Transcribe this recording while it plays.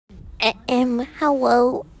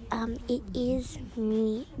Hello. It is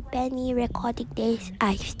me, Benny, recording this.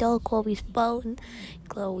 I stole Chloe's phone.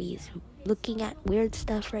 Chloe's looking at weird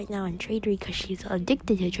stuff right now on Tradery because she's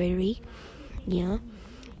addicted to Tradery. Yeah.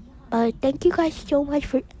 But thank you guys so much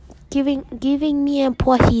for giving me and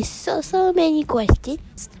Plushie so many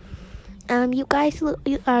questions. You guys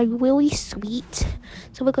are really sweet.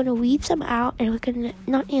 So we're gonna read some out and we're gonna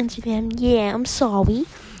not answer them. Yeah, I'm sorry.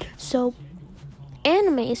 So,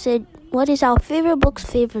 Anime said, what is our favorite books,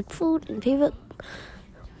 favorite food, and favorite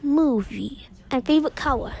movie, and favorite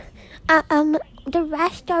color? The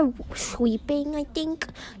rest are sleeping, I think,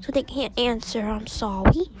 so they can't answer. I'm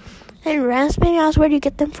sorry. And Raspberry asked where do you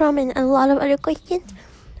get them from, and a lot of other questions.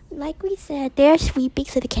 Like we said, they're sleeping,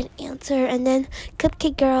 so they can't answer. And then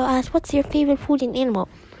Cupcake Girl asked, what's your favorite food and animal?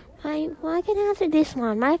 I can answer this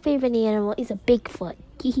one. My favorite animal is a Bigfoot,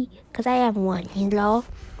 because I have one,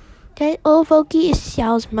 That old folky is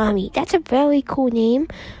Xiao's mommy. That's a very cool name.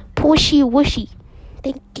 Pushy Wushy.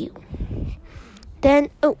 Thank you. Then,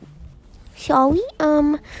 shall we?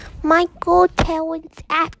 Michael Terrence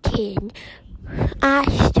Atkin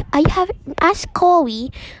asked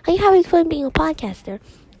Chloe, are you having fun being a podcaster?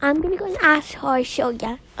 I'm gonna go and ask her,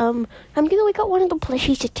 I'm gonna wake up one of the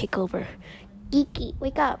plushies to take over. Geeky,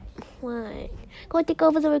 wake up. One. Go take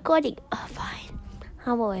over the recording. Oh, fine.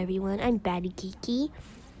 Hello, everyone. I'm Batty Geeky.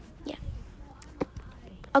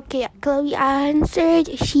 Okay, Chloe answered.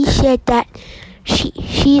 She said that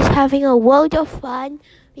she's having a world of fun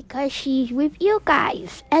because she's with you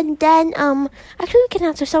guys. And then actually we can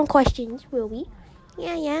answer some questions, will we?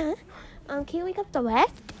 Yeah. Can you wake up the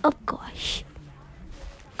rest? Of course.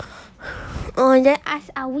 And then ask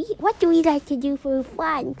what do we like to do for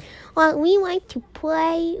fun? Well, we like to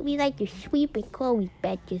play, we like to sleep in Chloe's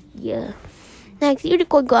bed this year. Next,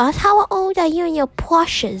 Unicorn Girls, how old are you and your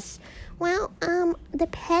plushes? Well,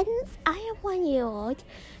 depends. I am 1 year old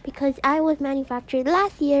because I was manufactured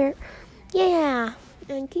last year. Yeah.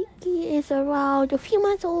 And Kiki is around a few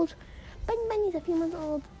months old. Bunny is a few months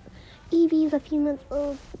old. Evie is a few months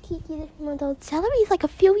old. Kiki is a few months old. Celery is like a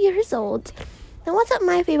few years old. Now, what's up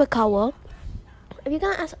my favorite color? If you're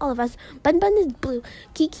gonna ask all of us, Bun is blue.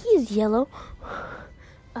 Kiki is yellow.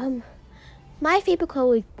 My favorite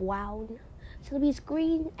color is brown. Celery is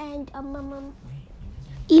green. And,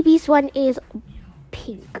 Evie's one is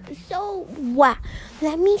pink. So, wow.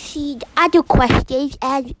 Let me see the other questions,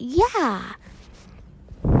 and yeah.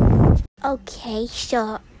 Okay,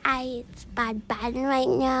 so it's Bun right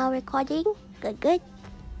now recording. Good.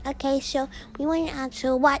 Okay, so we want to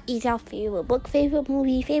answer what is our favorite book, favorite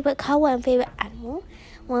movie, favorite color, and favorite animal.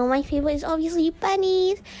 Well, my favorite is obviously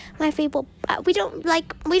bunnies. My favorite, we don't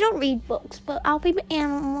read books, but our favorite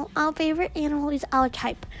animal is our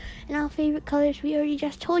type. And our favorite colors we already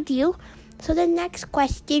just told you. So the next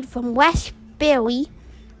question from Westbury.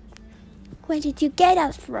 Where did you get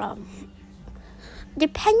us from?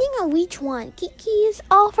 Depending on which one. Kiki is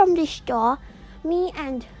all from the store. Me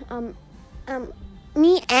and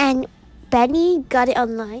Benny got it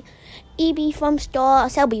online. EB from store,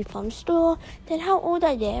 Selby from store. Then how old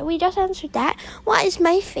are they? We just answered that. What is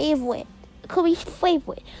my favorite? Chloe's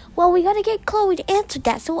favorite. Well, we gotta get Chloe to answer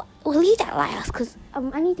that, so we'll leave that last, because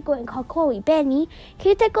I need to go and call Chloe. Benny, can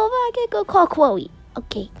you take over? I can go call Chloe.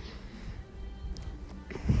 Okay.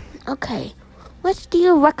 What do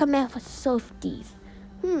you recommend for softies?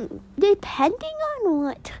 Depending on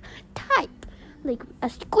what type. Like, a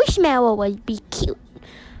squishmallow would be cute.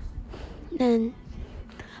 Then,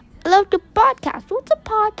 I love the podcast. What's a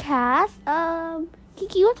podcast?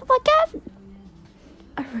 Kiki, what's a podcast?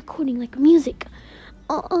 I'm recording like music.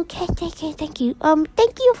 Oh, okay, thank you.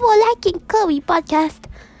 Thank you for liking Chloe podcast.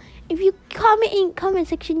 If you comment in comment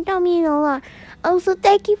section, tell me a lot. Also,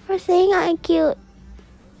 thank you for saying I'm cute.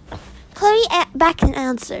 Chloe back and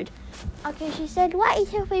answered. Okay, she said, what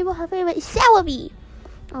is her favorite? Her favorite is Celebi.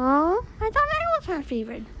 Oh, I thought I was her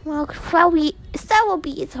favorite. Well,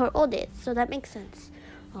 Celebi is her oldest, so that makes sense.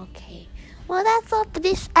 Okay. Well, that's all for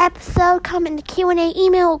this episode. Comment in the Q&A,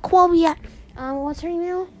 email Chloe at what's her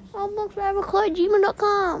email?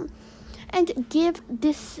 Gmail.com. And give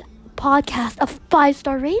this podcast a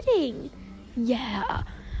 5-star rating. Yeah.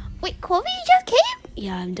 Wait, Chloe just came?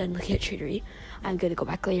 Yeah, I'm done looking at Tradery. I'm gonna go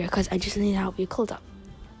back later because I just need to help you close up.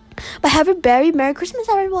 But have a very Merry Christmas,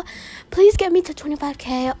 everyone. Please get me to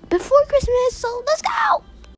 25K before Christmas. So let's go.